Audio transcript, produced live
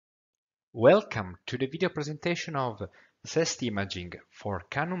Welcome to the video presentation of CEST imaging for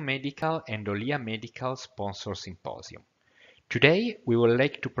Canon Medical and Olea Medical sponsor Symposium. Today we would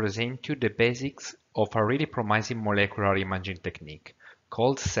like to present you the basics of a really promising molecular imaging technique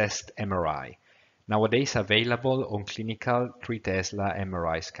called CEST MRI, nowadays available on clinical 3 Tesla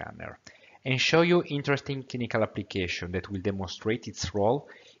MRI scanner, and show you interesting clinical application that will demonstrate its role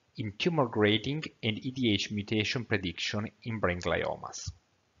in tumor grading and EDH mutation prediction in brain gliomas.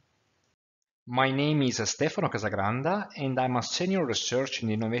 My name is Stefano Casagranda and I'm a senior research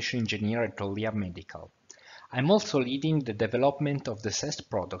and innovation engineer at Olea Medical. I'm also leading the development of the CEST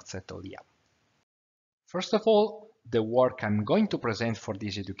products at Olea. First of all, the work I'm going to present for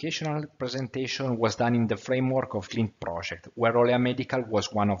this educational presentation was done in the framework of CLINT project, where Olea Medical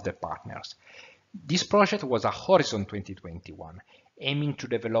was one of the partners. This project was a Horizon 2021, aiming to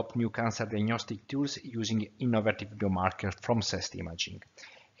develop new cancer diagnostic tools using innovative biomarkers from CEST imaging.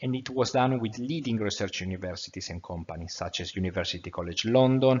 And it was done with leading research universities and companies such as University College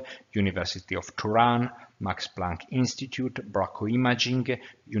London, University of Turin, Max Planck Institute, Bracco Imaging,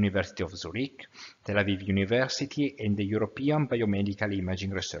 University of Zurich, Tel Aviv University, and the European Biomedical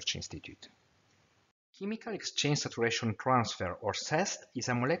Imaging Research Institute. Chemical exchange saturation transfer, or CEST, is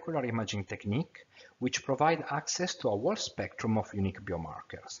a molecular imaging technique which provides access to a wide spectrum of unique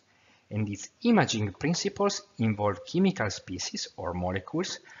biomarkers. And its imaging principles involve chemical species or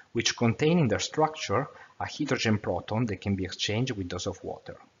molecules which contain in their structure a hydrogen proton that can be exchanged with those of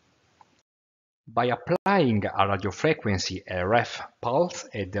water. By applying a radiofrequency RF pulse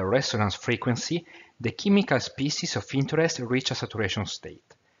at the resonance frequency, the chemical species of interest reach a saturation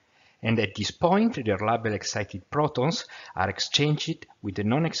state. And at this point, the reliable excited protons are exchanged with the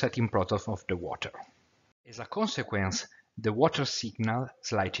non-exciting protons of the water. As a consequence, the water signal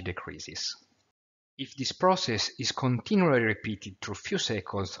slightly decreases. If this process is continually repeated through few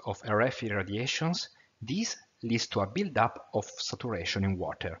seconds of RF irradiations, this leads to a buildup of saturation in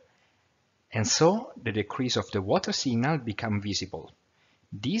water, and so the decrease of the water signal becomes visible.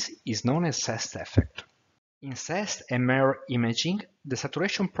 This is known as CEST effect. In CEST MR imaging, the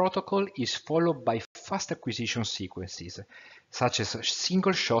saturation protocol is followed by fast acquisition sequences, such as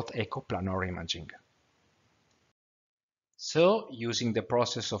single-shot echo-planar imaging. So, using the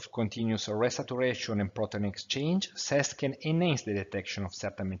process of continuous resaturation and proton exchange, CEST can enhance the detection of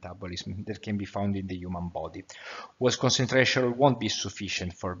certain metabolism that can be found in the human body, whose concentration won't be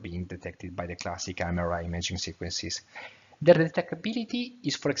sufficient for being detected by the classic MRI imaging sequences. Their detectability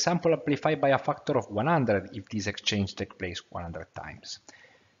is, for example, amplified by a factor of 100 if this exchange takes place 100 times.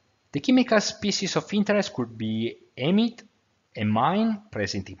 The chemical species of interest could be amide, amine,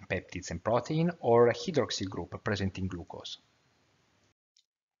 present in peptides and protein, or a hydroxyl group present in glucose.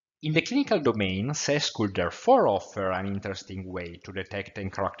 In the clinical domain, CEST could therefore offer an interesting way to detect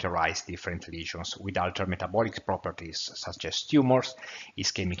and characterize different lesions with altered metabolic properties such as tumors,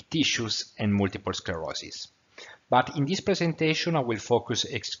 ischemic tissues, and multiple sclerosis. But in this presentation, I will focus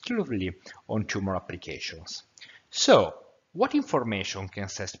exclusively on tumor applications. So, what information can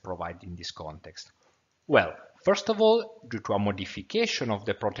CEST provide in this context? Well, first of all, due to a modification of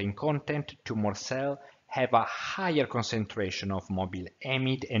the protein content, tumor cells have a higher concentration of mobile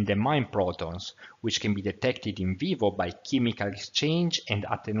amide and amine protons, which can be detected in vivo by chemical exchange and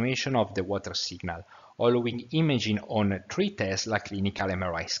attenuation of the water signal, allowing imaging on a 3 Tesla clinical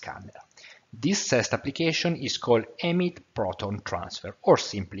MRI scanner. This CEST application is called amide proton transfer, or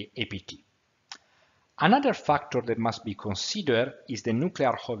simply APT. Another factor that must be considered is the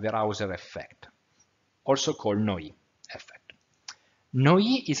nuclear Overhauser effect, also called NOI effect.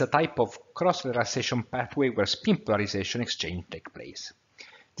 NOI is a type of cross-polarization pathway where spin polarization exchange takes place.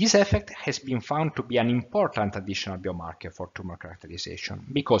 This effect has been found to be an important additional biomarker for tumor characterization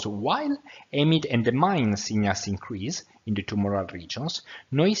because while amide and amine signals increase in the tumoral regions,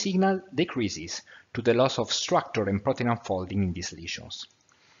 NOI signal decreases to the loss of structure and protein unfolding in these lesions.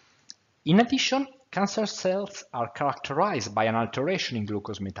 In addition, cancer cells are characterized by an alteration in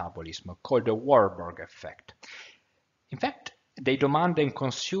glucose metabolism called the Warburg effect. In fact, they demand and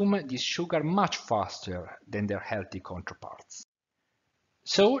consume this sugar much faster than their healthy counterparts.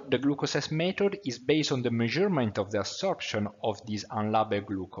 So, the glucose method is based on the measurement of the absorption of this unlabeled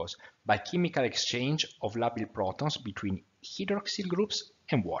glucose by chemical exchange of labeled protons between hydroxyl groups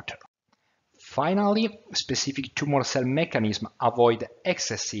and water. Finally, specific tumor cell mechanisms avoid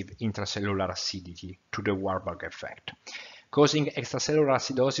excessive intracellular acidity to the Warburg effect, causing extracellular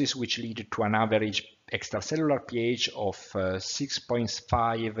acidosis which lead to an average extracellular pH of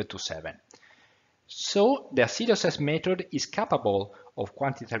 6.5 to 7. So, the acidosis method is capable of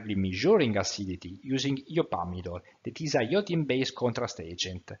quantitatively measuring acidity using iopamidol, that is a iodine-based contrast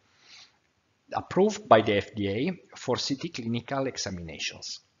agent. approved by the FDA for CT clinical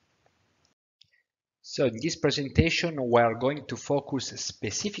examinations. So in this presentation, we are going to focus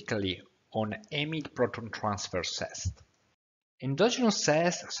specifically on amide proton transfer CEST. Endogenous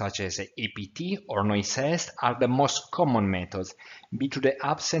CEST, such as APT or NOI-CEST, are the most common methods due to the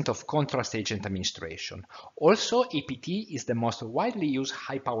absence of contrast agent administration. Also, APT is the most widely used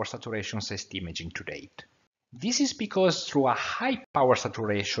high-power saturation CEST imaging to date. This is because through a high power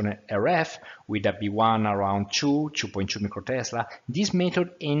saturation RF with a B1 around 2.2 microtesla, this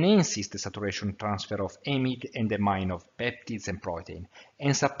method enhances the saturation transfer of amide and amine of peptides and protein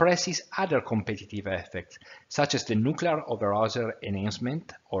and suppresses other competitive effects such as the nuclear over-Hauser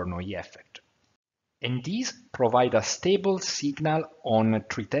enhancement or NOI effect. And these provide a stable signal on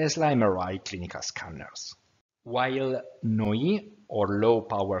 3 Tesla MRI clinical scanners. While NOI or low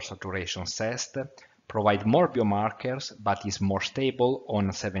power saturation CEST provide more biomarkers but is more stable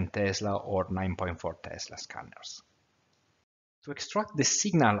on 7 Tesla or 9.4 Tesla scanners. To extract the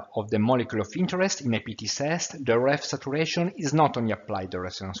signal of the molecule of interest in APT-CEST, the RF saturation is not only applied the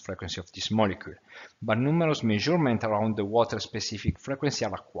resonance frequency of this molecule, but numerous measurements around the water-specific frequency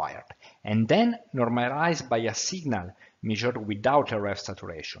are acquired, and then normalized by a signal measured without RF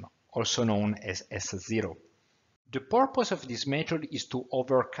saturation, also known as S0. The purpose of this method is to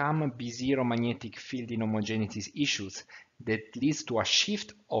overcome B0 magnetic field inhomogeneities issues that leads to a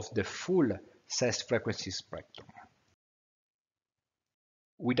shift of the full CEST frequency spectrum.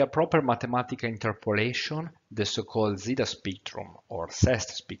 With a proper mathematical interpolation, the so-called zeta spectrum or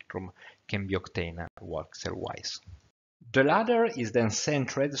CEST spectrum can be obtained voxel-wise. The latter is then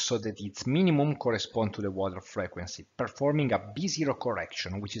centered so that its minimum corresponds to the water frequency, performing a B0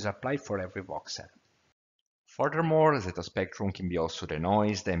 correction which is applied for every voxel. Furthermore, zeta spectrum can be also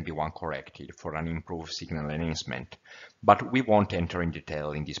denoised and B1 corrected for an improved signal enhancement, but we won't enter in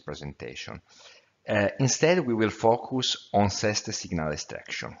detail in this presentation. Instead, we will focus on CEST signal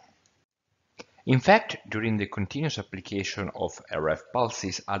extraction. In fact, during the continuous application of RF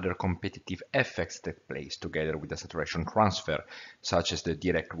pulses, other competitive effects take place together with the saturation transfer, such as the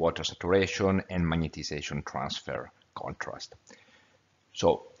direct water saturation and magnetization transfer contrast.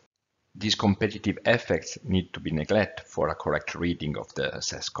 So, these competitive effects need to be neglected for a correct reading of the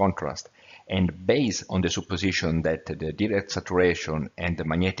CEST contrast, and based on the supposition that the direct saturation and the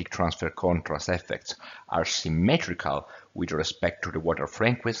magnetic transfer contrast effects are symmetrical with respect to the water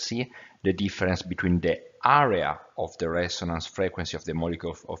frequency, the difference between the area of the resonance frequency of the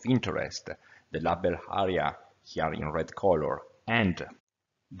molecule of interest, the labeled area here in red color, and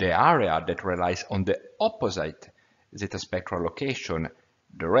the area that relies on the opposite zeta spectral location,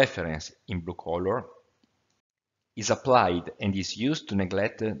 the reference in blue color, is applied and is used to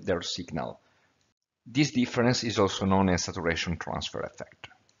neglect their signal. This difference is also known as saturation transfer effect.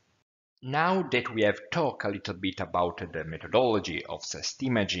 Now that we have talked a little bit about the methodology of CEST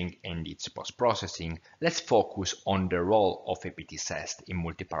imaging and its post-processing, let's focus on the role of APT-CEST in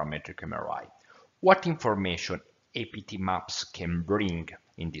multiparametric MRI. What information APT maps can bring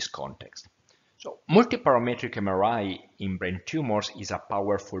in this context? So, multiparametric MRI in brain tumors is a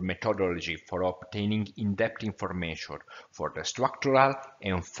powerful methodology for obtaining in-depth information for the structural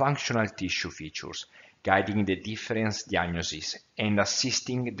and functional tissue features, guiding the different diagnosis and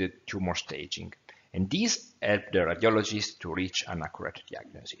assisting the tumor staging. And these help the radiologist to reach an accurate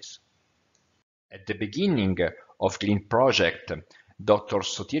diagnosis. At the beginning of the project, Dr.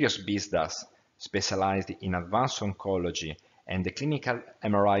 Sotirios Bisdas, specialized in advanced oncology, and the clinical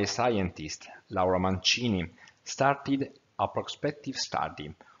MRI scientist Laura Mancini started a prospective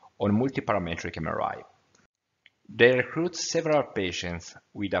study on multiparametric MRI. They recruited several patients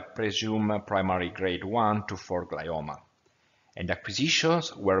with a presumed primary grade 1 to 4 glioma, and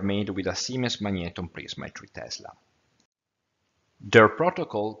acquisitions were made with a Siemens magneton prism at 3 Tesla. Their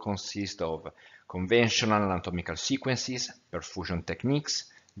protocol consists of conventional anatomical sequences, perfusion techniques,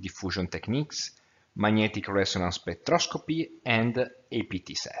 diffusion techniques, magnetic resonance spectroscopy, and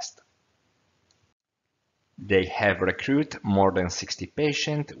APT-CEST. They have recruited more than 60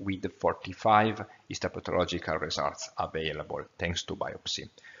 patients with 45 histopathological results available thanks to biopsy.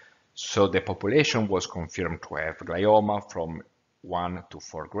 So the population was confirmed to have glioma from 1 to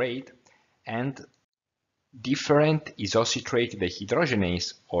 4 grade and different isocitrate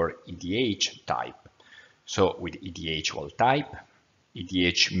dehydrogenase or EDH type. So with EDH wild type,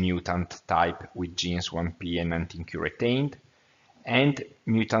 EDH mutant type with genes 1p and 19q retained, and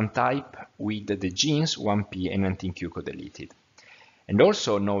mutant type with the genes 1p and 19q co-deleted. And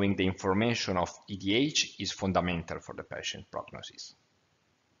also knowing the information of EDH is fundamental for the patient prognosis.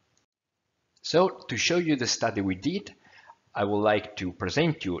 So to show you the study we did, I would like to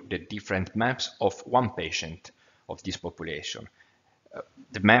present you the different maps of one patient of this population.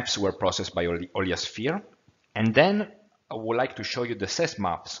 The maps were processed by Olea sphere, and then I would like to show you the CEST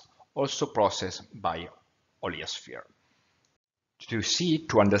maps also processed by Olea sphere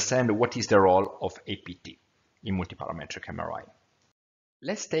to understand what is the role of APT in multiparametric MRI.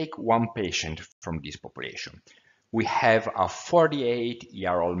 Let's take one patient from this population. We have a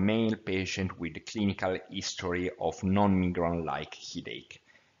 48-year-old male patient with clinical history of non-migraine-like headache,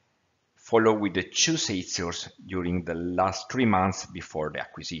 followed with the 2 seizures during the last 3 months before the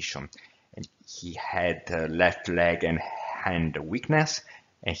acquisition. And he had left leg and hand weakness,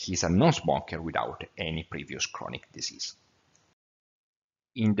 and he's a non-smoker without any previous chronic disease.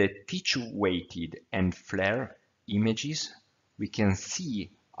 In the tissue-weighted and FLAIR images, we can see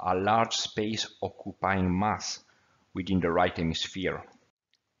a large space occupying mass within the right hemisphere.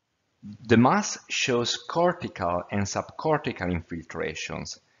 The mass shows cortical and subcortical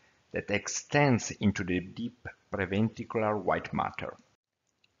infiltrations that extends into the deep preventricular white matter.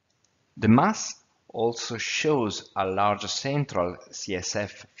 The mass also shows a large central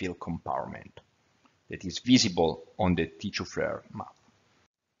CSF field compartment that is visible on the tissue FLAIR map,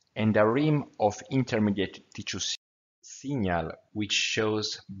 and a rim of intermediate tissue signal which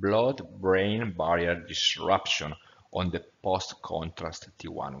shows blood-brain barrier disruption on the post-contrast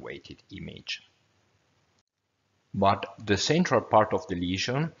T1 weighted image. But the central part of the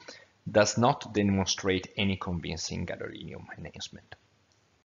lesion does not demonstrate any convincing gadolinium enhancement.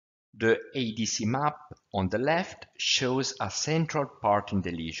 The ADC map on the left shows a central part in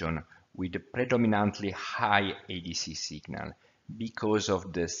the lesion with a predominantly high ADC signal because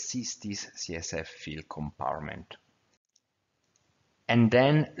of the cystis CSF field compartment, and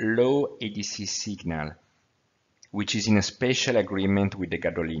then low ADC signal, which is in a spatial agreement with the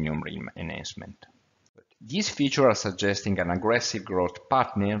gadolinium rim enhancement. These features are suggesting an aggressive growth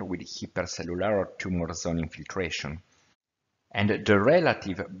pattern with hypercellular or tumor zone infiltration. And the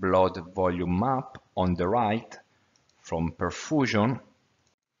relative blood volume map on the right from perfusion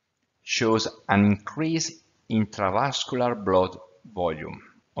shows an increased intravascular blood volume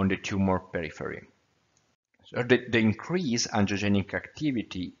on the tumor periphery. So the increased angiogenic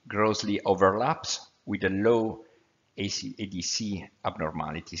activity grossly overlaps with the low ADC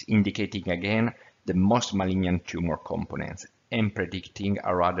abnormalities, indicating again the most malignant tumor components and predicting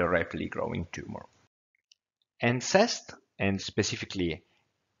a rather rapidly growing tumor. And CEST, and specifically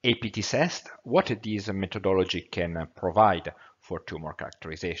APT-CEST, what this methodology can provide for tumor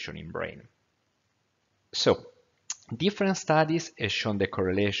characterization in brain. So, different studies have shown the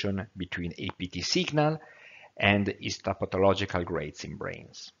correlation between APT signal and histopathological grades in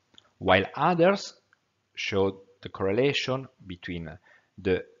brains, while others showed the correlation between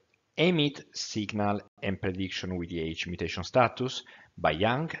the emit signal and prediction with the H mutation status by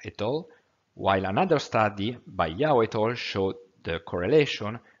Yang et al., while another study by Yao et al. Showed the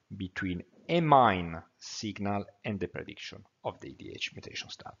correlation between amine signal and the prediction of the DH mutation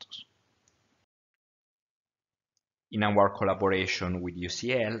status. In our collaboration with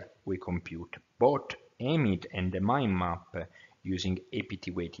UCL, we compute both amide and amine map using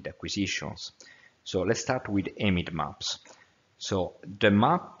APT-weighted acquisitions. So let's start with amide maps. So the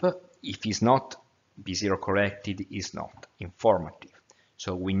map, if it's not B0 corrected, is not informative.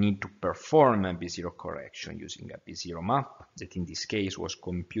 So we need to perform a B0 correction using a B0 map that in this case was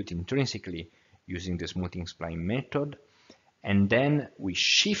computed intrinsically using the smoothing spline method. And then we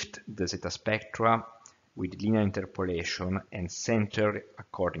shift the zeta spectra with linear interpolation and center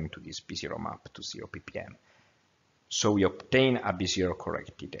according to this B0 map to 0 ppm. So we obtain a B0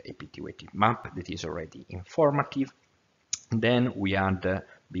 corrected APT-weighted map that is already informative. Then we add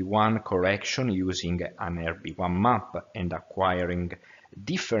B1 correction using an RB1 map and acquiring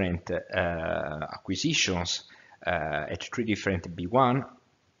different acquisitions at 3 different B1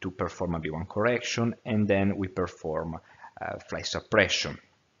 to perform a B1 correction, and then we perform flight suppression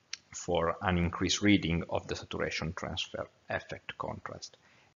for an increased reading of the saturation transfer effect contrast.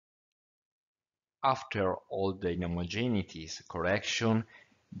 After all the inhomogeneities correction,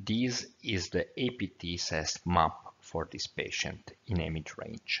 this is the APT-CEST map for this patient in amide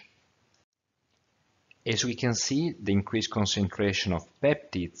range. As we can see, the increased concentration of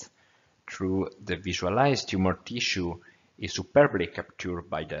peptides through the visualized tumor tissue is superbly captured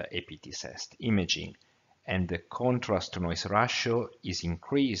by the APT-CEST imaging, and the contrast-to-noise ratio is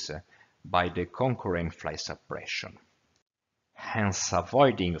increased by the concurrent flight suppression, hence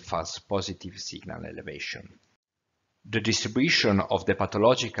avoiding false positive signal elevation. The distribution of the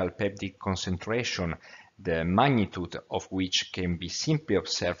pathological peptide concentration the magnitude of which can be simply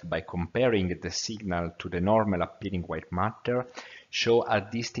observed by comparing the signal to the normal appearing white matter, show a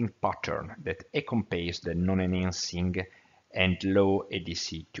distinct pattern that accompanies the non-enhancing and low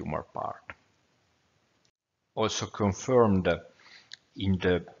ADC tumor part. Also confirmed in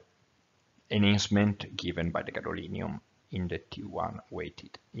the enhancement given by the gadolinium in the T1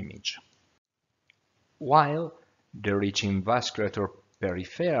 weighted image. While the reaching vascular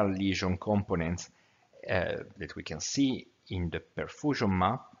peripheral lesion components that we can see in the perfusion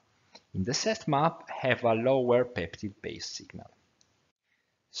map, in the CEST map have a lower peptide-based signal.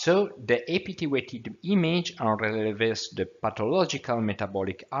 So the APT-weighted image unravels the pathological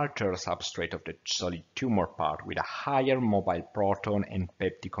metabolic alter substrate of the solid tumor part with a higher mobile proton and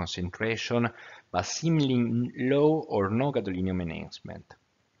peptide concentration, but seemingly low or no gadolinium enhancement.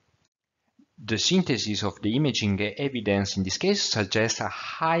 The synthesis of the imaging evidence in this case suggests a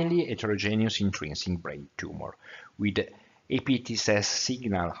highly heterogeneous intrinsic brain tumor, with APT-CEST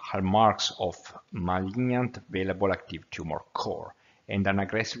signal hallmarks of malignant available active tumor core and an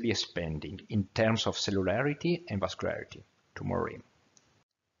aggressively expanding, in terms of cellularity and vascularity, tumor rim.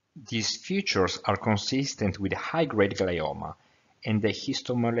 These features are consistent with high-grade glioma, and the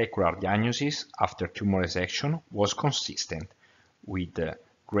histomolecular diagnosis after tumor resection was consistent with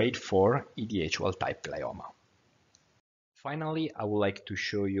grade 4 EDH wild-type glioma. Finally, I would like to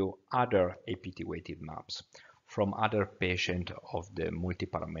show you other APT-weighted maps from other patients of the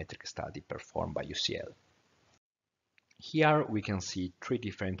multiparametric study performed by UCL. Here we can see 3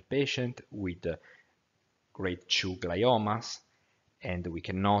 different patients with grade 2 gliomas, and we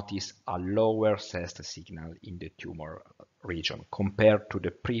can notice a lower CEST signal in the tumor region compared to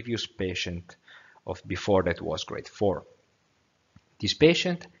the previous patient of before that was grade 4. This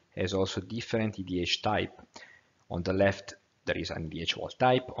patient has also different EDH type. On the left there is an EDH wild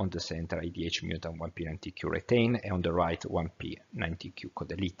type, on the center EDH mutant 1p90q retained, and on the right 1p90q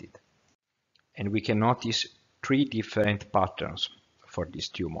co-deleted. And we can notice 3 different patterns for these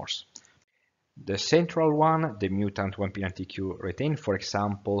tumors. The central one, the mutant 1p90q retained, for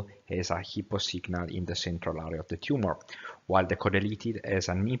example, has a hyposignal in the central area of the tumor, while the co-deleted has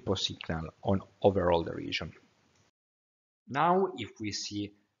an hyposignal on overall the region. Now, if we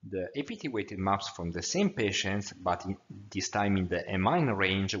see the APT-weighted maps from the same patients, but this time in the amine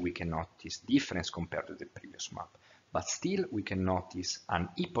range, we can notice difference compared to the previous map. But still, we can notice an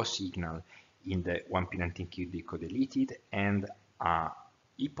hyposignal in the 1p19q decodeleted and a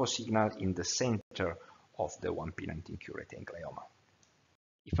hyposignal in the center of the 1p19q retained glioma.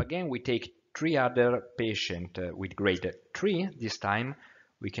 If again we take 3 other patients with grade 3 this time,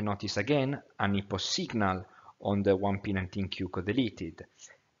 we can notice again an hyposignal on the 1p19q co-deleted.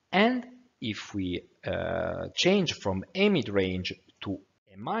 And if we change from amide range to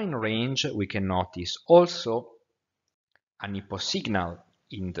amine range, we can notice also an hyposignal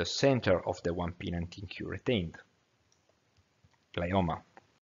in the center of the 1p19q retained glioma.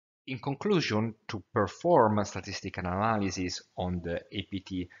 In conclusion, to perform a statistical analysis on the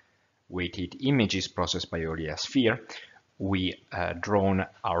APT weighted images processed by Olea sphere, we drawn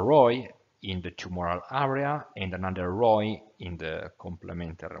a ROI in the tumoral area and another ROI in the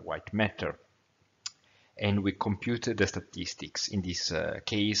complementary white matter. And we computed the statistics, in this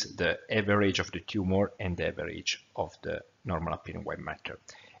case, the average of the tumor and the average of the normal appearing white matter.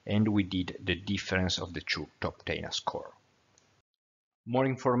 And we did the difference of the 2 top 10 score. More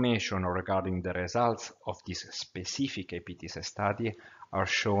information regarding the results of this specific APT-CEST study are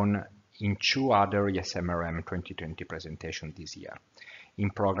shown in 2 other ISMRM 2020 presentations this year,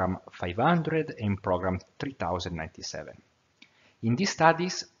 in program 500 and program 3097. In these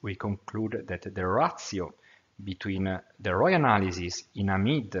studies, we conclude that the ratio between the ROI analysis in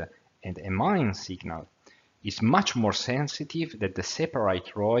amide and amine signal is much more sensitive than the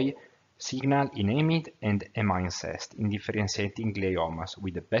separate ROI signal in amide and amine CEST in differentiating gliomas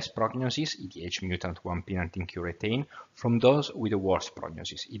with the best prognosis, EDH mutant 1p19q retained, from those with the worst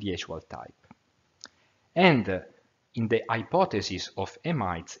prognosis, EDH wild type. And in the hypothesis of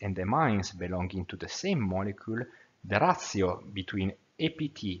amides and amines belonging to the same molecule, the ratio between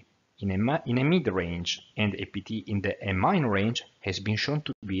APT in amide range and APT in the amine range has been shown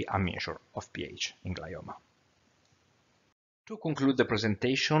to be a measure of pH in glioma. To conclude the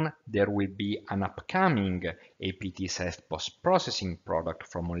presentation, there will be an upcoming APT-CEST post-processing product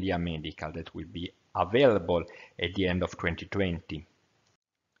from Olea Medical that will be available at the end of 2020.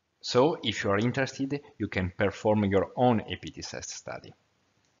 So, if you are interested, you can perform your own APT-CEST study.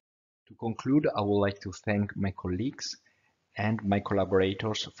 To conclude, I would like to thank my colleagues and my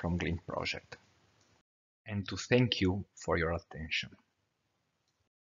collaborators from Glint Project, and to thank you for your attention.